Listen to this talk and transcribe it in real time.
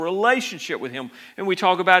relationship with Him. And we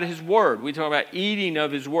talk about His Word. We talk about eating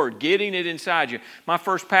of His Word, getting it inside you. My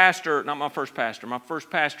first pastor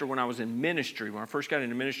when I was in ministry, when I first got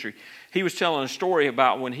into ministry, he was telling a story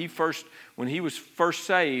about when he was first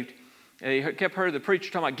saved. He kept hearing the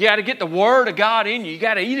preacher talking about, you got to get the Word of God in you. You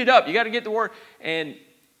got to eat it up. You got to get the Word. And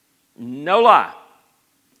no lie,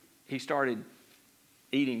 he started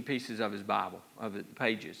eating pieces of his Bible, of the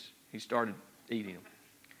pages. He started eating them.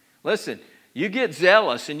 Listen, you get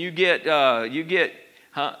zealous and you can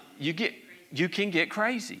get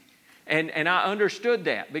crazy. And I understood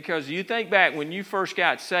that, because you think back when you first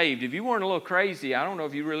got saved, if you weren't a little crazy, I don't know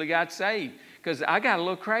if you really got saved, because I got a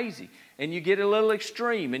little crazy. And you get a little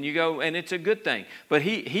extreme and you go, and it's a good thing. But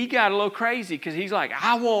he got a little crazy because he's like,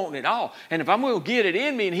 I want it all. And if I'm going to get it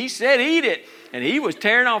in me, and he said, eat it. And he was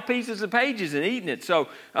tearing off pieces of pages and eating it. So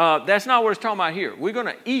that's not what it's talking about here. We're going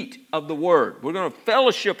to eat of the Word. We're going to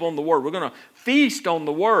fellowship on the Word. We're going to feast on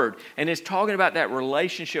the Word. And it's talking about that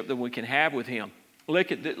relationship that we can have with Him. Look,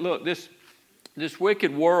 this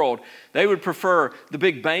wicked world, they would prefer the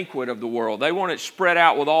big banquet of the world. They want it spread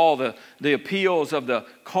out with all the appeals of the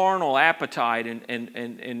carnal appetite,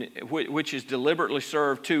 and which is deliberately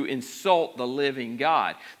served to insult the living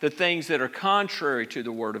God. The things that are contrary to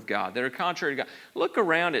the Word of God, that are contrary to God. Look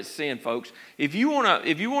around at sin, folks. If you want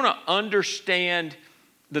to understand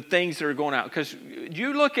the things that are going out, because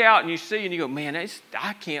you look out and you see and you go, man,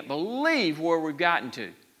 I can't believe where we've gotten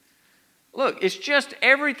to. Look, it's just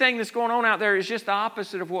everything that's going on out there is just the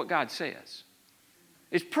opposite of what God says.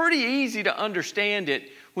 It's pretty easy to understand it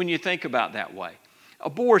when you think about that way.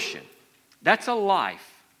 Abortion, that's a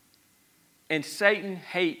life. And Satan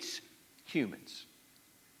hates humans.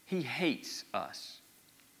 He hates us.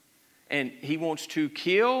 And he wants to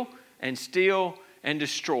kill and steal and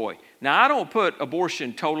destroy. Now, I don't put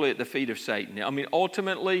abortion totally at the feet of Satan. I mean,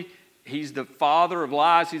 ultimately, he's the father of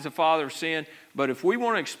lies. He's the father of sin. But if we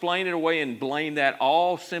want to explain it away and blame that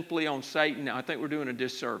all simply on Satan, I think we're doing a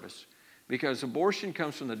disservice. Because abortion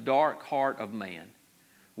comes from the dark heart of man.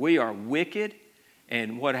 We are wicked.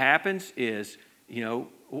 And what happens is,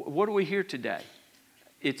 what do we hear today?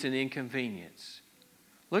 It's an inconvenience.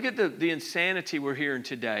 Look at the insanity we're hearing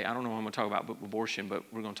today. I don't know what I'm going to talk about abortion, but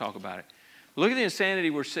we're going to talk about it. Look at the insanity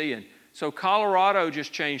we're seeing. So Colorado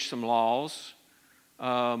just changed some laws.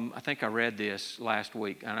 I think I read this last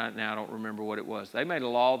week, and now I don't remember what it was. They made a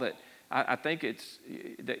law that I think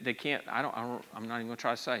they can't. I'm not even going to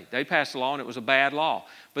try to say. They passed a law, and it was a bad law.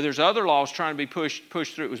 But there's other laws trying to be pushed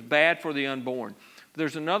through. It was bad for the unborn. But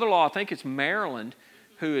there's another law. I think it's Maryland,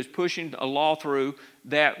 who is pushing a law through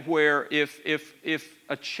that where if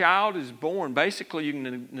a child is born, basically you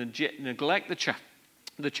can neglect the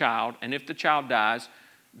child, and if the child dies,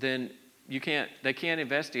 then they can't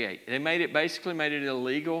investigate. They basically made it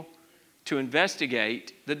illegal to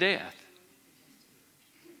investigate the death.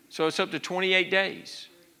 So it's up to 28 days.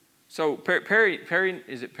 So is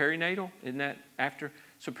it perinatal? Isn't that after?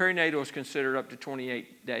 So perinatal is considered up to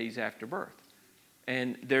 28 days after birth.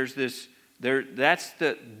 And there's this,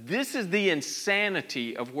 this is the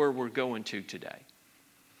insanity of where we're going to today.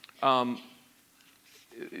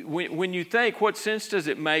 When you think, what sense does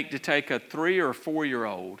it make to take a 3 or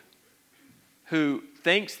 4-year-old who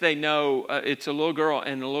thinks they know it's a little girl,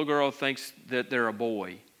 and the little girl thinks that they're a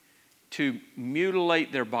boy, to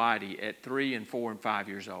mutilate their body at 3 and 4 and 5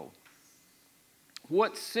 years old?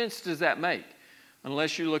 What sense does that make?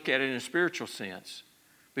 Unless you look at it in a spiritual sense.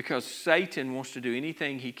 Because Satan wants to do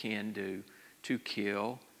anything he can do to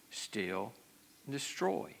kill, steal, and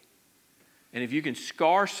destroy. And if you can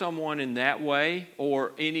scar someone in that way,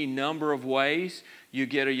 or any number of ways, you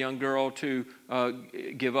get a young girl to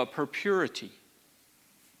give up her purity.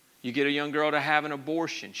 You get a young girl to have an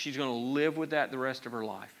abortion. She's going to live with that the rest of her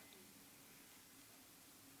life.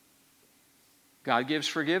 God gives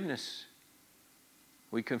forgiveness.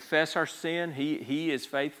 We confess our sin. He is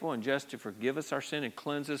faithful and just to forgive us our sin and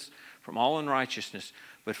cleanse us from all unrighteousness.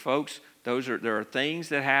 But folks, there are things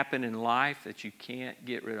that happen in life that you can't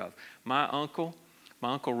get rid of. My uncle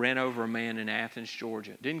ran over a man in Athens,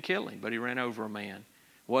 Georgia. Didn't kill him, but he ran over a man.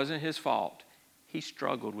 Wasn't his fault. He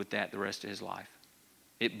struggled with that the rest of his life.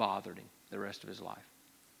 It bothered him the rest of his life.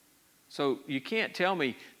 So you can't tell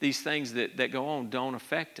me these things that go on don't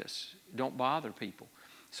affect us, don't bother people.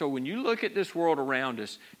 So when you look at this world around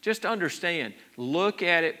us, just understand, look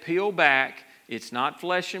at it, peel back. It's not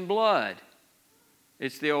flesh and blood.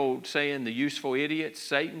 It's the old saying, the useful idiots.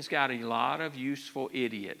 Satan's got a lot of useful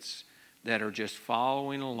idiots that are just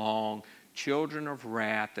following along, children of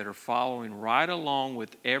wrath that are following right along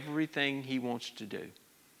with everything he wants to do.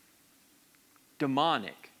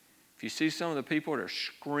 Demonic. If you see some of the people that are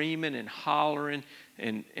screaming and hollering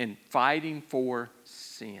and fighting for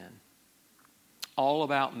sin. All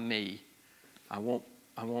about me. I want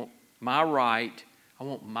my right. I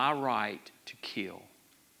want my right to kill.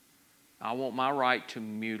 I want my right to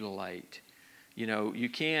mutilate. You know, you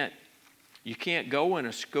can't go in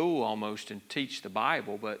a school almost and teach the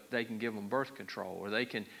Bible, but they can give them birth control, or they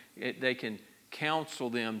can counsel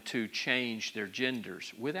them to change their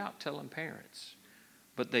genders without telling parents.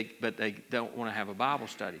 But they don't want to have a Bible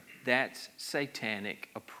study. That's satanic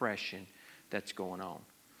oppression that's going on.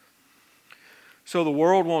 So the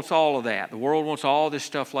world wants all of that. The world wants all this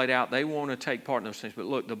stuff laid out. They want to take part in those things. But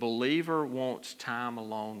look, the believer wants time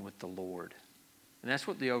alone with the Lord. And that's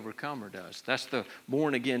what the overcomer does. That's the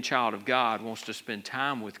born-again child of God, wants to spend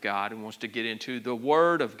time with God and wants to get into the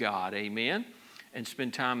Word of God. Amen? And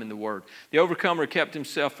spend time in the Word. The overcomer kept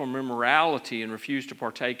himself from immorality and refused to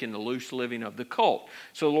partake in the loose living of the cult.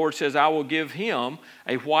 So the Lord says, I will give him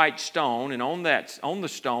a white stone, and on the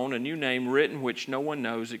stone a new name written which no one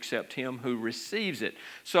knows except him who receives it.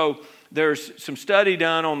 So there's some study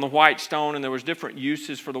done on the white stone, and there was different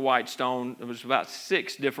uses for the white stone. There was about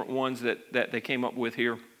 6 different ones that they came up with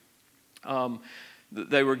here.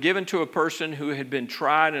 They were given to a person who had been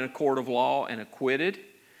tried in a court of law and acquitted.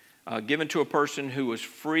 Given to a person who was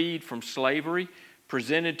freed from slavery,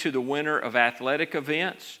 presented to the winner of athletic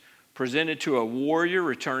events, presented to a warrior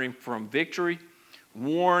returning from victory,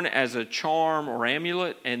 worn as a charm or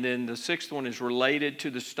amulet, and then the 6th one is related to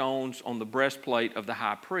the stones on the breastplate of the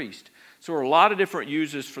high priest. So there are a lot of different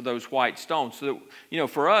uses for those white stones. So that,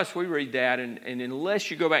 for us, we read that, and unless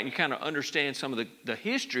you go back and you kind of understand some of the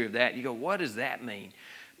history of that, you go, what does that mean?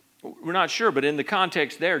 We're not sure, but in the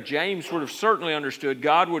context there, James would have certainly understood.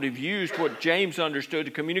 God would have used what James understood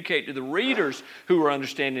to communicate to the readers who were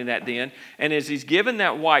understanding that then. And as he's given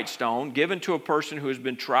that white stone, given to a person who has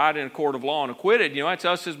been tried in a court of law and acquitted, that's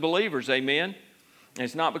us as believers, amen? And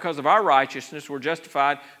it's not because of our righteousness. We're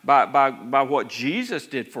justified by what Jesus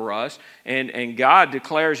did for us. And God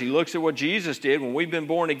declares, He looks at what Jesus did. When we've been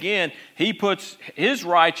born again, He puts His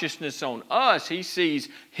righteousness on us. He sees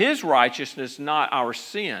His righteousness, not our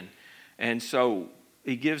sin. And so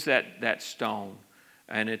He gives that stone.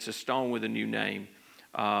 And it's a stone with a new name.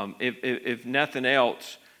 If nothing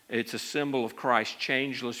else, it's a symbol of Christ's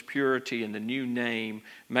changeless purity, and the new name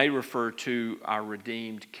may refer to our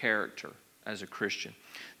redeemed character as a Christian.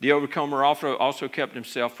 The overcomer also kept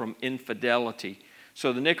himself from infidelity.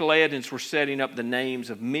 So the Nicolaitans were setting up the names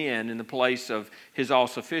of men in the place of His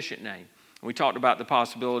all-sufficient name. And we talked about the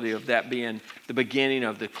possibility of that being the beginning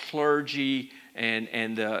of the clergy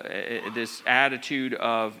and this attitude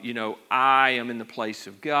of, I am in the place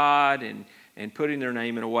of God and putting their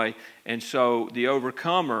name in a way. And so the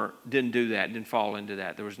overcomer didn't do that, didn't fall into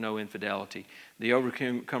that. There was no infidelity. The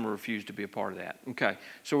overcomer refused to be a part of that. Okay,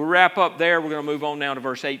 so we'll wrap up there. We're going to move on now to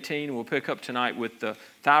verse 18, and we'll pick up tonight with the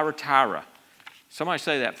Thyatira. Somebody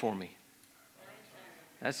say that for me.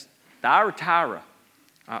 That's Thyatira.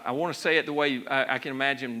 I want to say it the way I can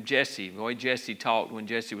imagine Jesse, the way Jesse talked when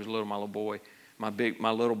Jesse was little, my little boy, my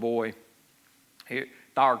little boy. Here,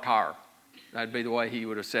 Thyatira. That'd be the way he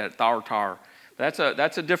would have said it, Thyatira. That's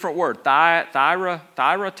a different word,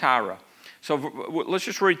 Thyatira. So let's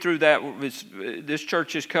just read through that. This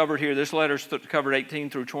church is covered here. This letter is covered 18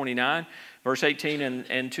 through 29. Verse 18,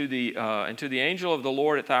 and to the angel of the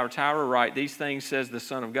Lord at Thyatira write, these things says the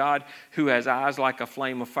Son of God, who has eyes like a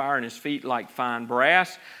flame of fire and his feet like fine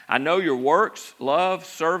brass. I know your works, love,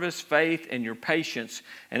 service, faith, and your patience.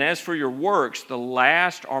 And as for your works, the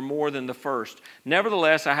last are more than the first.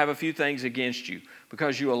 Nevertheless, I have a few things against you,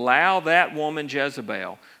 because you allow that woman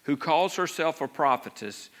Jezebel, who calls herself a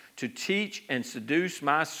prophetess, to teach and seduce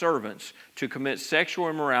my servants to commit sexual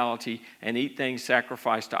immorality and eat things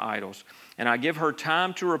sacrificed to idols. And I give her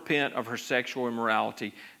time to repent of her sexual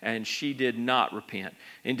immorality, and she did not repent.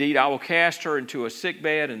 Indeed, I will cast her into a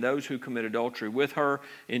sickbed, and those who commit adultery with her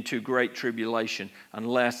into great tribulation,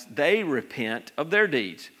 unless they repent of their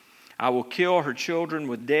deeds. I will kill her children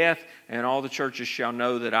with death, and all the churches shall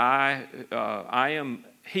know that I am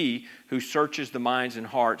He who searches the minds and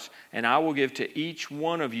hearts, and I will give to each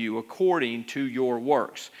one of you according to your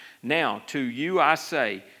works. Now, to you I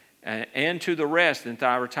say, and to the rest in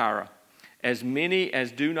Thyatira, as many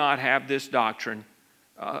as do not have this doctrine,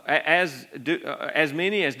 as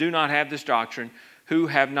many as do not have this doctrine, who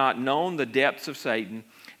have not known the depths of Satan,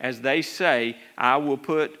 as they say, I will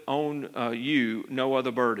put on you no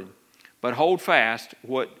other burden. But hold fast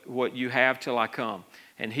what you have till I come.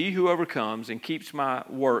 And he who overcomes and keeps my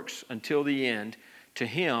works until the end, to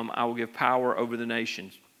him I will give power over the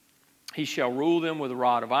nations. He shall rule them with a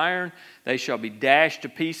rod of iron. They shall be dashed to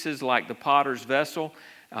pieces like the potter's vessel,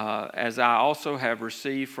 as I also have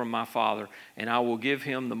received from my Father, and I will give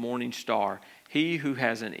him the morning star. He who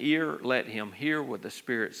has an ear, let him hear what the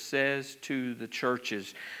Spirit says to the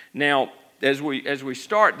churches." Now, as we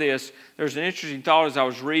start this, there's an interesting thought as I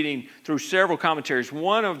was reading through several commentaries.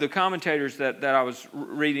 One of the commentators that I was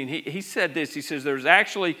reading, he said this. He says there's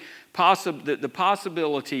actually the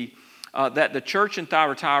possibility that the church in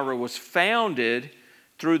Thyatira was founded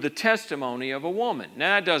through the testimony of a woman.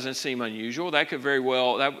 Now, that doesn't seem unusual. That could very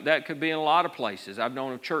well, that could be in a lot of places. I've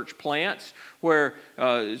known of church plants where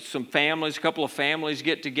a couple of families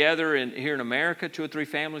get together, and here in America, 2 or 3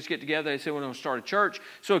 families get together. They say, we're going to start a church.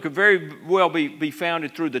 So it could very well be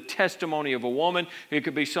founded through the testimony of a woman. It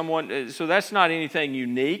could be someone, so that's not anything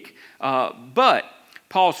unique. But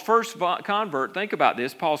Paul's first convert, think about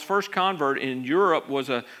this, Paul's first convert in Europe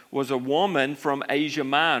was a woman from Asia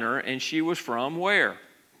Minor, and she was from where?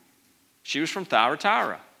 She was from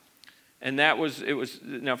Thyatira. And now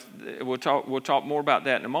we'll talk more about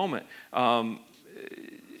that in a moment.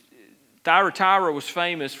 Thyatira was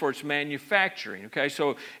famous for its manufacturing. Okay,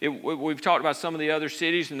 so we've talked about some of the other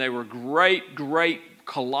cities, and they were great,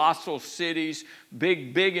 colossal cities,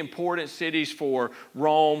 big, important cities for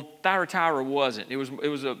Rome. Thyatira wasn't. It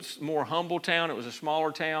was a more humble town. It was a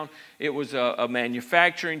smaller town. It was a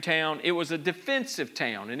manufacturing town. It was a defensive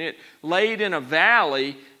town, and it laid in a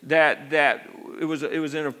valley that it was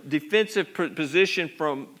in a defensive position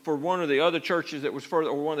for one of the other churches that was further,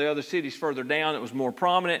 or one of the other cities further down that was more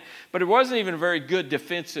prominent. But it wasn't even a very good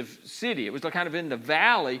defensive city. It was kind of in the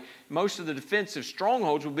valley. Most of the defensive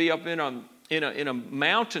strongholds would be up in a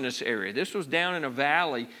mountainous area. This was down in a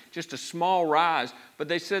valley, just a small rise. But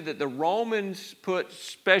they said that the Romans put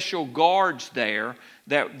special guards there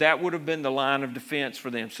that would have been the line of defense for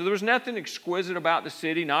them. So there was nothing exquisite about the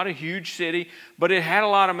city, not a huge city, but it had a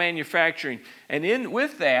lot of manufacturing. And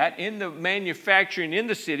with that, in the manufacturing in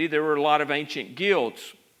the city, there were a lot of ancient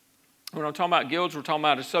guilds. When I'm talking about guilds, we're talking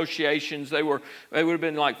about associations. They would have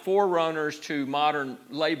been like forerunners to modern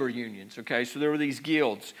labor unions. Okay, so there were these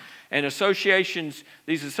guilds. And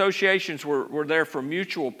these associations were there for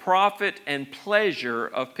mutual profit and pleasure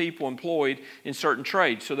of people employed in certain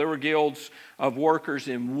trades. So there were guilds of workers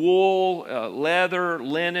in wool, leather,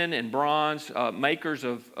 linen, and bronze, makers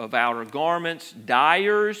of outer garments,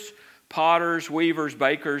 dyers, potters, weavers,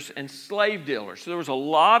 bakers, and slave dealers. So there was a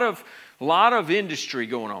lot of industry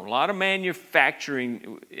going on, a lot of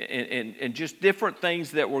manufacturing and just different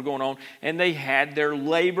things that were going on. And they had their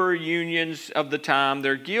labor unions of the time,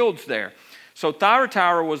 their guilds there. So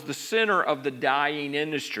Thyatira was the center of the dyeing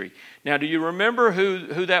industry. Now, do you remember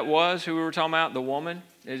who that was, who we were talking about, the woman?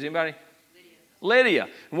 Is anybody? Lydia.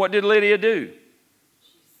 And what did Lydia do?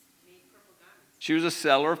 She was a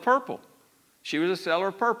seller of purple. She was a seller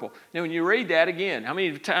of purple. Now, when you read that again, how many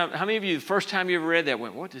of you, the first time you ever read that,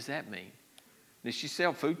 went, what does that mean? Did she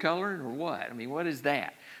sell food coloring or what? I mean, what is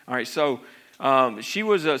that? All right, so she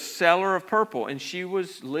was a seller of purple, and she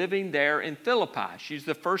was living there in Philippi. She's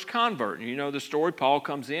the first convert. And you know the story. Paul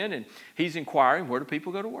comes in, and he's inquiring, where do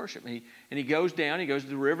people go to worship? And he goes down. He goes to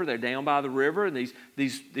the river. They're down by the river, and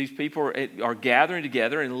these people are gathering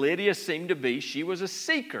together. And Lydia seemed to be, she was a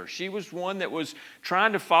seeker. She was one that was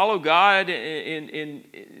trying to follow God in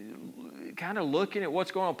kind of looking at what's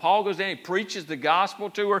going on. Paul goes down, he preaches the gospel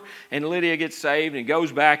to her, and Lydia gets saved and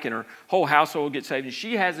goes back, and her whole household gets saved. And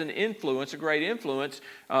she has an influence, a great influence.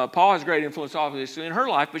 Paul has great influence, obviously, in her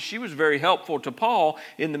life, but she was very helpful to Paul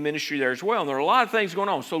in the ministry there as well. And there are a lot of things going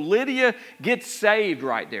on. So Lydia gets saved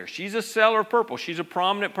right there. She's a seller of purple. She's a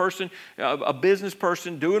prominent person, a business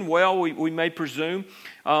person, doing well, we may presume.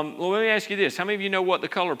 Well, let me ask you this. How many of you know what the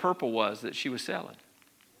color purple was that she was selling?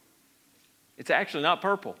 It's actually not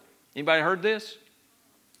purple. Anybody heard this?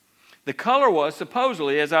 The color was,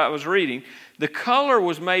 supposedly, as I was reading, the color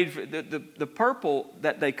was made, the purple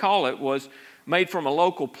that they call it was made from a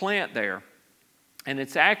local plant there. And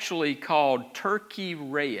it's actually called turkey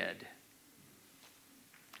red.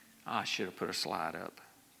 I should have put a slide up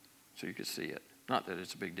so you could see it. Not that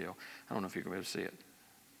it's a big deal. I don't know if you can be able to see it.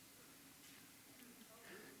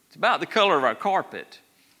 It's about the color of our carpet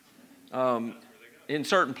in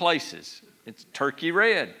certain places. It's turkey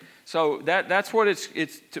red. So that's what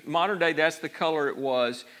it's modern day, that's the color it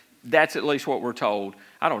was. That's at least what we're told.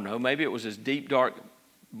 I don't know, maybe it was this deep dark,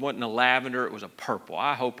 wasn't a lavender, it was a purple.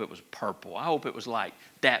 I hope it was purple. I hope it was like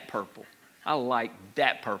that purple. I like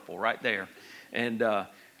that purple right there. And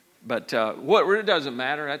but what it doesn't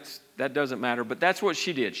matter, that doesn't matter, but that's what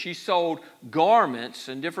she did. She sold garments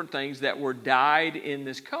and different things that were dyed in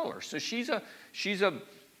this color. So she's a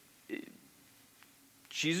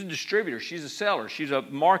distributor. She's a seller. She's a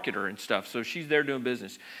marketer and stuff. So she's there doing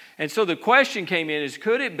business. And so the question came in is,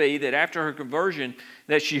 could it be that after her conversion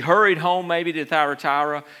that she hurried home maybe to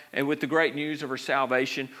Thyatira and with the great news of her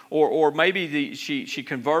salvation, or maybe she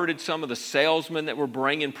converted some of the salesmen that were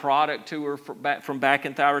bringing product to her from back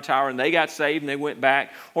in Thyatira, and they got saved and they went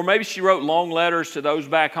back. Or maybe she wrote long letters to those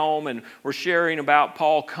back home and were sharing about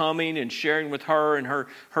Paul coming and sharing with her and her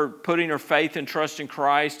putting her faith and trust in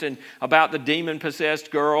Christ, and about the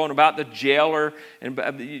demon-possessed girl and about the jailer and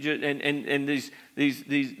this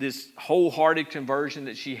wholehearted conversion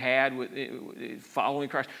that she had with following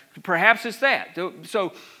Christ. Perhaps it's that.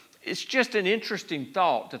 So it's just an interesting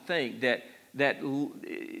thought to think that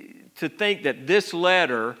this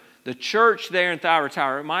letter, the church there in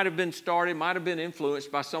Thyatira, might have been started, might have been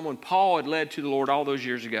influenced by someone Paul had led to the Lord all those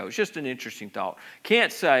years ago. It's just an interesting thought.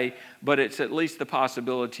 Can't say, but it's at least the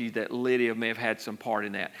possibility that Lydia may have had some part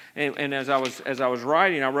in that. And as I was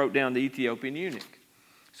writing, I wrote down the Ethiopian eunuch.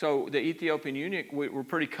 So the Ethiopian eunuch, we're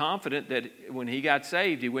pretty confident that when he got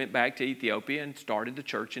saved, he went back to Ethiopia and started the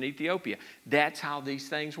church in Ethiopia. That's how these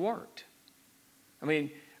things worked. I mean,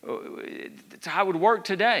 that's how it would work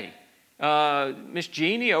today. Miss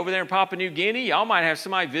Jeannie over there in Papua New Guinea, y'all might have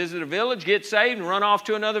somebody visit a village, get saved, and run off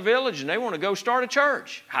to another village, and they want to go start a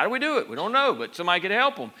church. How do we do it? We don't know, but somebody could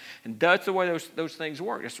help them. And that's the way those things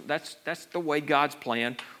work. That's the way God's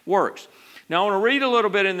plan works. Now, I want to read a little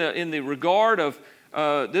bit in the regard of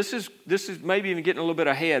this is maybe even getting a little bit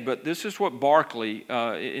ahead, but this is what Barclay,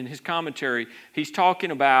 in his commentary, he's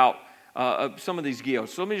talking about some of these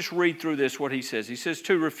guilds. So let me just read through this, what he says. He says,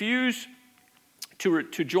 to refuse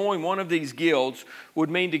to join one of these guilds would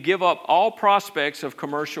mean to give up all prospects of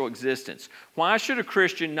commercial existence. Why should a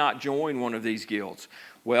Christian not join one of these guilds?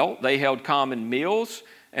 Well, they held common meals.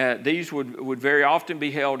 These would very often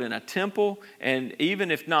be held in a temple, and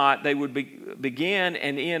even if not, they would begin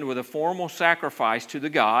and end with a formal sacrifice to the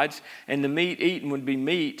gods, and the meat eaten would be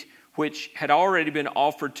meat which had already been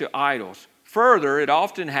offered to idols. Further, it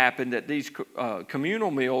often happened that these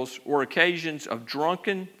communal meals were occasions of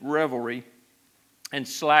drunken revelry and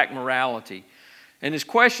slack morality. And his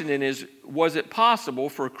question then is, was it possible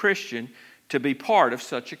for a Christian to be part of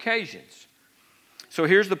such occasions? So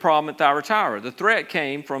here's the problem at Thyatira. The threat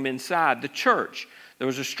came from inside the church. There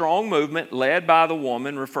was a strong movement led by the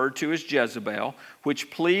woman referred to as Jezebel, which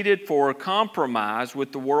pleaded for a compromise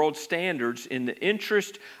with the world's standards in the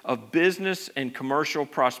interest of business and commercial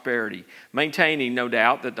prosperity, maintaining, no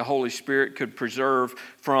doubt, that the Holy Spirit could preserve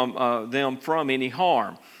them from any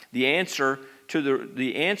harm. The answer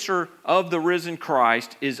of the risen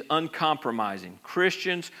Christ is uncompromising.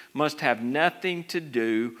 Christians must have nothing to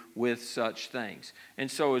do with such things. And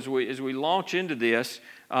so as we launch into this,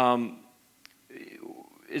 as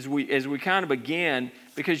we kind of begin,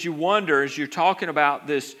 because you wonder as you're talking about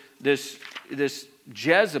this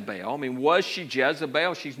Jezebel. I mean, was she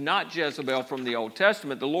Jezebel? She's not Jezebel from the Old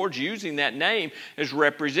Testament. The Lord's using that name as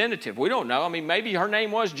representative. We don't know. I mean, maybe her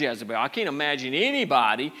name was Jezebel. I can't imagine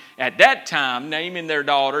anybody at that time naming their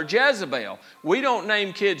daughter Jezebel. We don't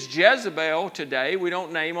name kids Jezebel today. We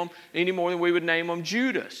don't name them any more than we would name them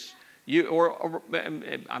Judas.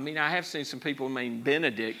 I have seen some people named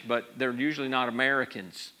Benedict, but they're usually not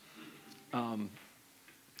Americans.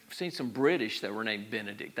 I've seen some British that were named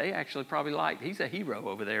Benedict. They actually probably liked. He's a hero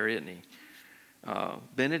over there, isn't he?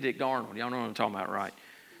 Benedict Arnold. Y'all know what I'm talking about, right?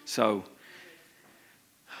 So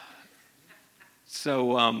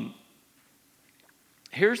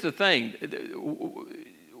here's the thing.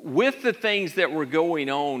 With the things that were going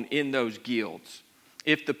on in those guilds,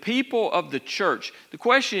 if the people of the church, the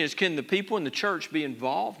question is, can the people in the church be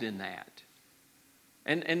involved in that?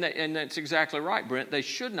 And that's exactly right, Brent. They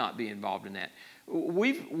should not be involved in that.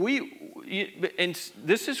 And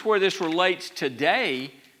this is where this relates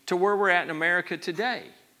today to where we're at in America today.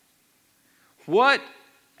 At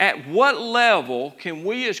what level can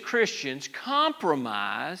we as Christians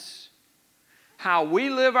compromise how we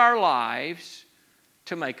live our lives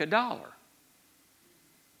to make a dollar?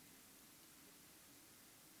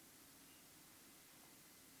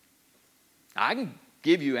 I can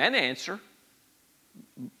give you an answer,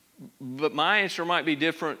 but my answer might be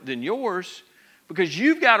different than yours because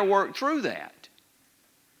you've got to work through that.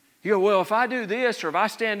 You go, well, if I do this, or if I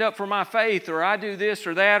stand up for my faith, or I do this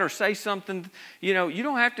or that, or say something, you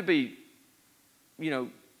don't have to be,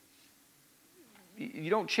 you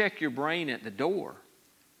don't check your brain at the door.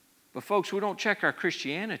 But folks, we don't check our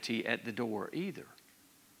Christianity at the door either.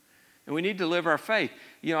 And we need to live our faith.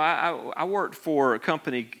 I worked for a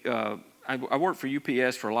company, I worked for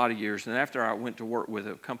UPS for a lot of years, and after I went to work with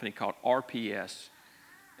a company called RPS,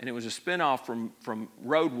 and it was a spinoff from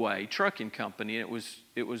Roadway Trucking Company, and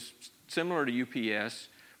it was similar to UPS.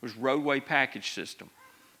 It was Roadway Package System.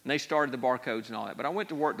 And they started the barcodes and all that. But I went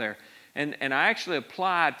to work there. And I actually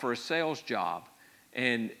applied for a sales job.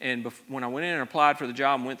 And when I went in and applied for the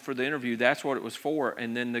job and went for the interview, that's what it was for.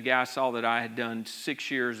 And then the guy saw that I had done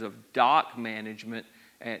 6 years of dock management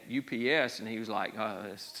at UPS, and he was like,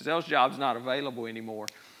 sales job's not available anymore.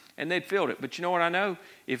 And they'd filled it. But you know what I know?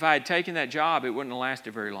 If I had taken that job, it wouldn't have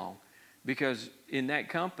lasted very long. Because in that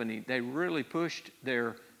company, they really pushed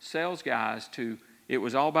their sales guys to, it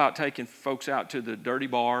was all about taking folks out to the dirty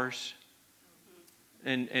bars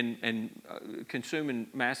and consuming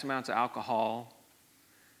mass amounts of alcohol.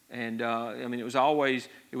 And it was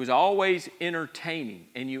always entertaining.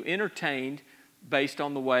 And you entertained based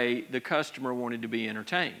on the way the customer wanted to be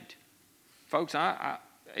entertained. Folks,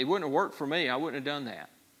 it wouldn't have worked for me. I wouldn't have done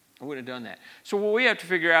that. So what we have to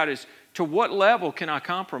figure out is, to what level can I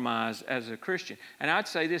compromise as a Christian? And I'd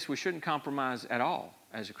say this, we shouldn't compromise at all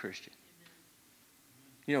as a Christian.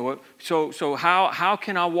 You know, so how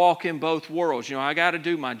can I walk in both worlds? You know, I got to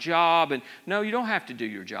do my job. And no, you don't have to do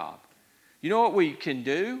your job. You know what we can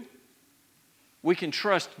do? We can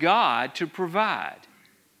trust God to provide.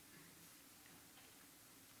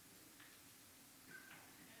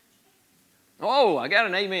 Oh, I got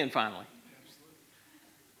an amen finally.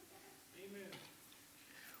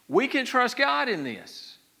 We can trust God in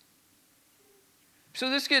this. So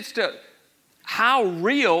this gets to, how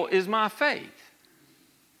real is my faith?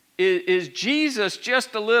 Is Jesus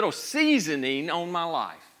just a little seasoning on my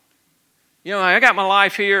life? You know, I got my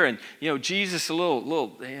life here, and you know, Jesus he's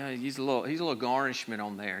a little garnishment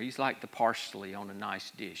on there. He's like the parsley on a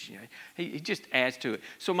nice dish. You know, he just adds to it.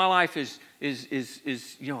 So my life is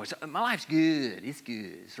you know, my life's good. It's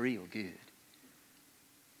good. It's real good.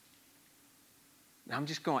 I'm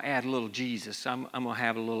just going to add a little Jesus. I'm going to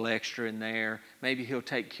have a little extra in there. Maybe He'll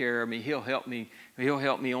take care of me. He'll help me. He'll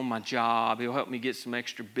help me on my job. He'll help me get some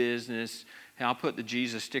extra business. And I'll put the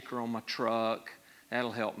Jesus sticker on my truck.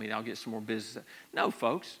 That'll help me. I'll get some more business. No,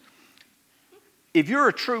 folks. If you're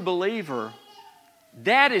a true believer,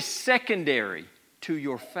 that is secondary to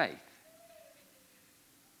your faith.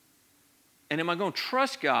 And am I going to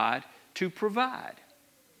trust God to provide?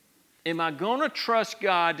 Am I going to trust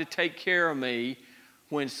God to take care of me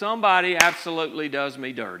when somebody absolutely does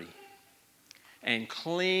me dirty and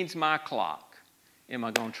cleans my clock? Am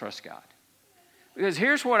I going to trust God? Because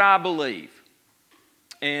here's what I believe,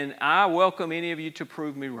 and I welcome any of you to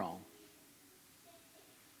prove me wrong.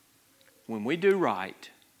 When we do right,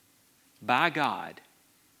 by God,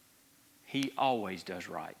 He always does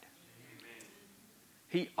right.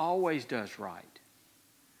 He always does right.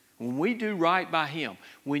 When we do right by Him,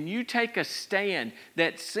 when you take a stand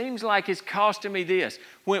that seems like it's costing me this,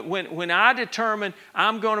 when I determine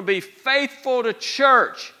I'm going to be faithful to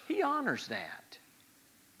church, He honors that.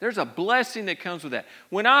 There's a blessing that comes with that.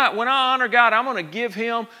 When I honor God, I'm going to give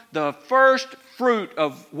Him the first fruit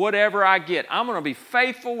of whatever I get. I'm going to be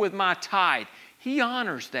faithful with my tithe. He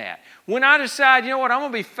honors that. When I decide, you know what, I'm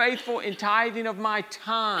going to be faithful in tithing of my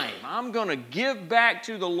time. I'm going to give back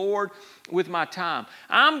to the Lord with my time.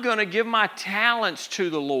 I'm going to give my talents to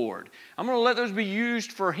the Lord. I'm going to let those be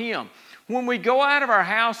used for Him. When we go out of our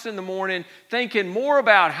house in the morning thinking more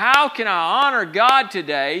about how can I honor God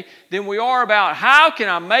today than we are about how can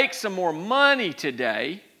I make some more money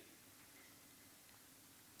today.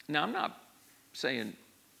 Now, I'm not saying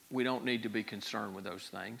we don't need to be concerned with those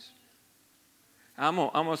things. I'm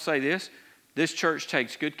gonna say this. This church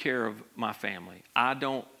takes good care of my family. I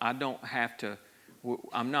don't have to,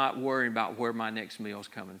 I'm not worrying about where my next meal is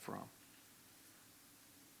coming from.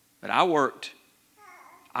 But I worked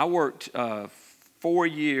 4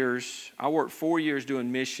 years. I worked 4 years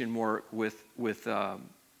doing mission work with a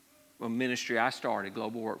ministry I started,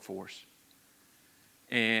 Global Workforce.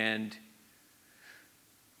 And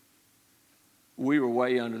we were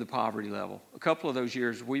way under the poverty level. A couple of those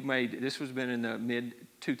years we made, this was been in the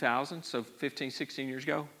mid-2000s, so 15, 16 years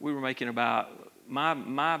ago, we were making about,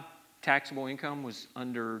 my taxable income was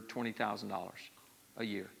under $20,000 a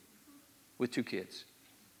year with 2 kids.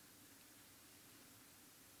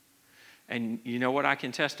 And you know what I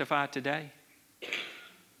can testify today?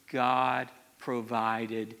 God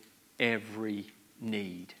provided every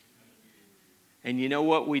need. And you know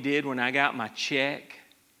what we did when I got my check?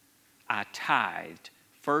 I tithed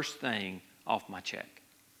first thing off my check.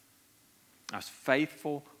 I was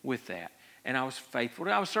faithful with that. And I was faithful.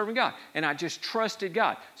 I was serving God. And I just trusted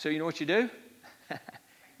God. So you know what you do?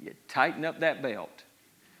 You tighten up that belt.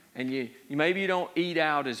 And you maybe you don't eat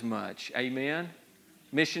out as much. Amen?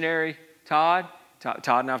 Missionary Todd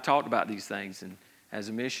and I have talked about these things. And as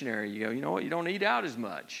a missionary, you know what? You don't eat out as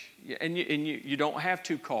much. And you don't have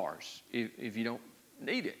 2 cars if you don't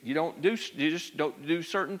need it. You just don't do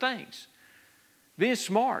certain things. Being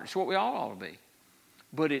smart is what we all ought to be.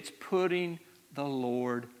 But it's putting the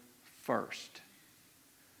Lord first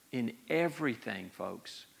in everything,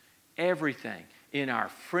 folks. Everything. In our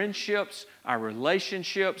friendships, our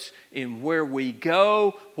relationships, in where we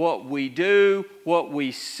go, what we do, what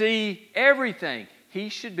we see, everything. He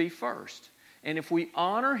should be first. And if we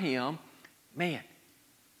honor Him, man,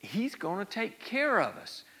 He's going to take care of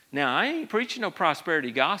us. Now, I ain't preaching no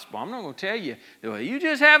prosperity gospel. I'm not going to tell you, well, you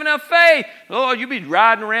just have enough faith. Lord, you'll be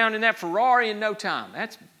riding around in that Ferrari in no time.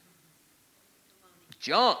 That's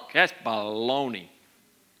junk. That's baloney.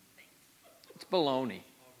 It's baloney.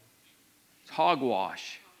 It's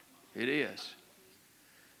hogwash. It is.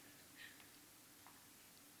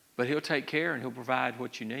 But He'll take care and He'll provide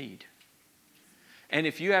what you need. And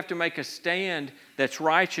if you have to make a stand that's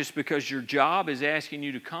righteous because your job is asking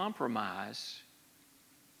you to compromise,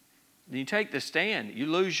 then you take the stand. You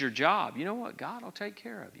lose your job. You know what? God will take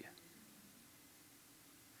care of you.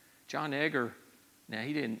 John Egger, now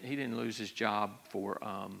he didn't lose his job for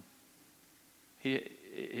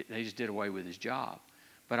they just did away with his job.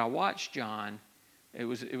 But I watched John. It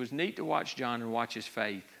was neat to watch John and watch his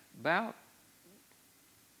faith. About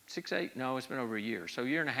 6, 8, no, it's been over a year. So a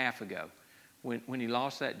year and a half ago. When he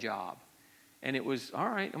lost that job. And it was, all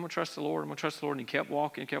right, I'm going to trust the Lord. I'm going to trust the Lord. And he kept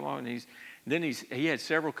walking. And he had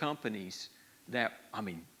several companies that,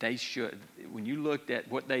 they should, when you looked at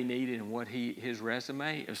what they needed and what his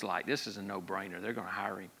resume, it was like, this is a no-brainer. They're going to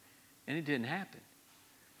hire him. And it didn't happen.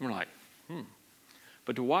 And we're like,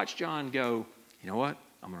 But to watch John go, you know what?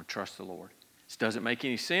 I'm going to trust the Lord. This doesn't make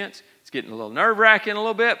any sense. It's getting a little nerve-wracking a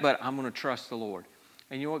little bit, but I'm going to trust the Lord.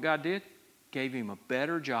 And you know what God did? Gave him a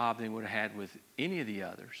better job than he would have had with any of the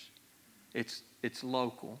others. It's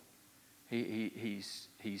local. He's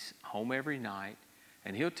home every night.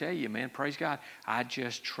 And he'll tell you, man, praise God, I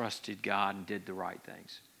just trusted God and did the right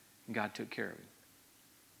things. And God took care of him.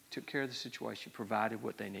 Took care of the situation, provided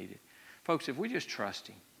what they needed. Folks, if we just trust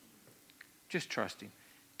Him,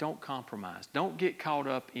 don't compromise. Don't get caught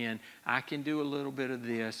up in, I can do a little bit of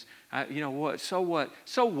this. You know what? So what?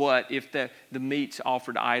 So what if the meat's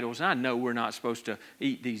offered to idols? And I know we're not supposed to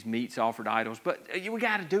eat these meats offered to idols, but we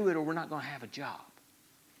got to do it or we're not going to have a job.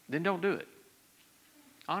 Then don't do it.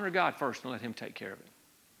 Honor God first and let Him take care of it.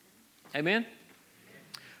 Amen?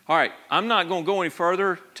 All right. I'm not going to go any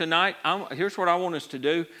further tonight. Here's what I want us to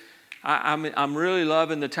do. I'm really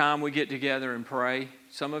loving the time we get together and pray.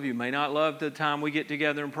 Some of you may not love the time we get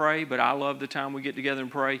together and pray, but I love the time we get together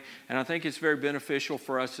and pray. And I think it's very beneficial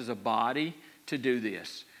for us as a body to do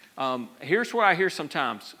this. Here's what I hear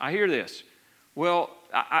sometimes. I hear this. Well,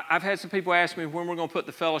 I've had some people ask me when we're going to put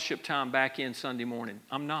the fellowship time back in Sunday morning.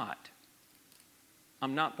 I'm not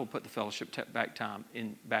going to put the fellowship back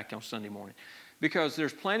on Sunday morning. Because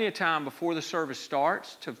there's plenty of time before the service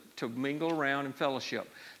starts to mingle around and fellowship.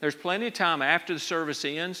 There's plenty of time after the service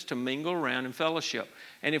ends to mingle around and fellowship.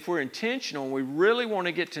 And if we're intentional and we really want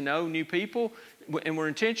to get to know new people, and we're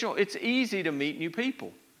intentional, it's easy to meet new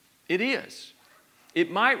people. It is. It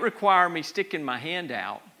might require me sticking my hand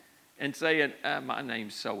out and saying, my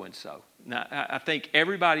name's so-and-so. Now, I think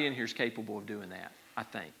everybody in here is capable of doing that, I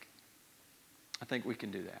think we can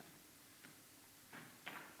do that.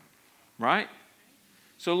 Right?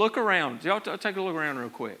 So look around. Y'all take a look around real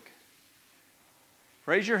quick.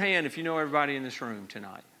 Raise your hand if you know everybody in this room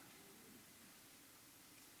tonight.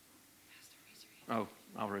 Oh,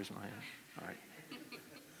 I'll raise my hand. All right.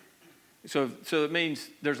 So it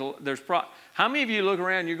means how many of you look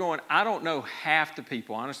around and you're going, I don't know half the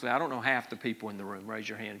people. Honestly, I don't know half the people in the room. Raise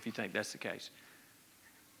your hand if you think that's the case.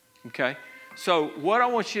 Okay? So what I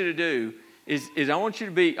want you to do is I want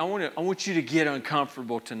you to get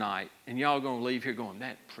uncomfortable tonight. And y'all are going to leave here going,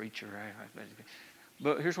 that preacher.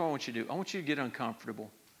 But here's what I want you to do. I want you to get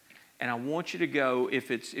uncomfortable. And I want you to go,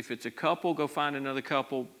 if it's a couple, go find another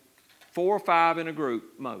couple, 4 or 5 in a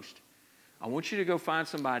group, most. I want you to go find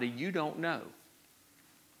somebody you don't know.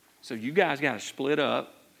 So you guys got to split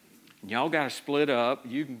up. Y'all got to split up.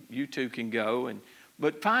 You two can go.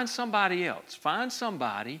 But find somebody else. Find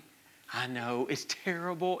somebody. I know, it's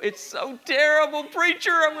terrible. It's so terrible,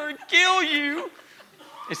 preacher. I'm going to kill you.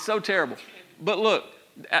 It's so terrible. But look,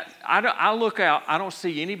 I look out. I don't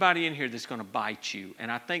see anybody in here that's going to bite you.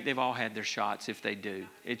 And I think they've all had their shots if they do.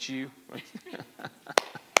 It's you.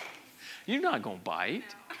 You're not going to bite.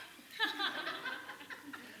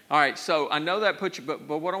 All right, so I know that puts you, but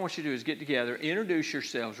what I want you to do is get together, introduce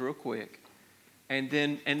yourselves real quick. And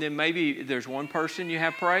then maybe there's one person you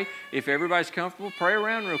have pray. If everybody's comfortable, pray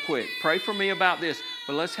around real quick. Pray for me about this.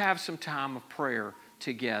 But let's have some time of prayer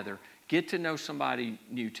together. Get to know somebody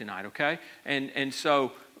new tonight, okay? And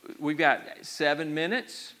so we've got 7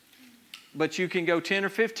 minutes, but you can go 10 or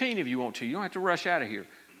 15 if you want to. You don't have to rush out of here.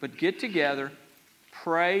 But get together,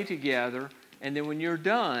 pray together, and then when you're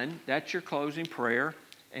done, that's your closing prayer,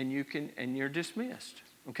 and you're dismissed,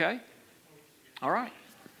 okay? All right.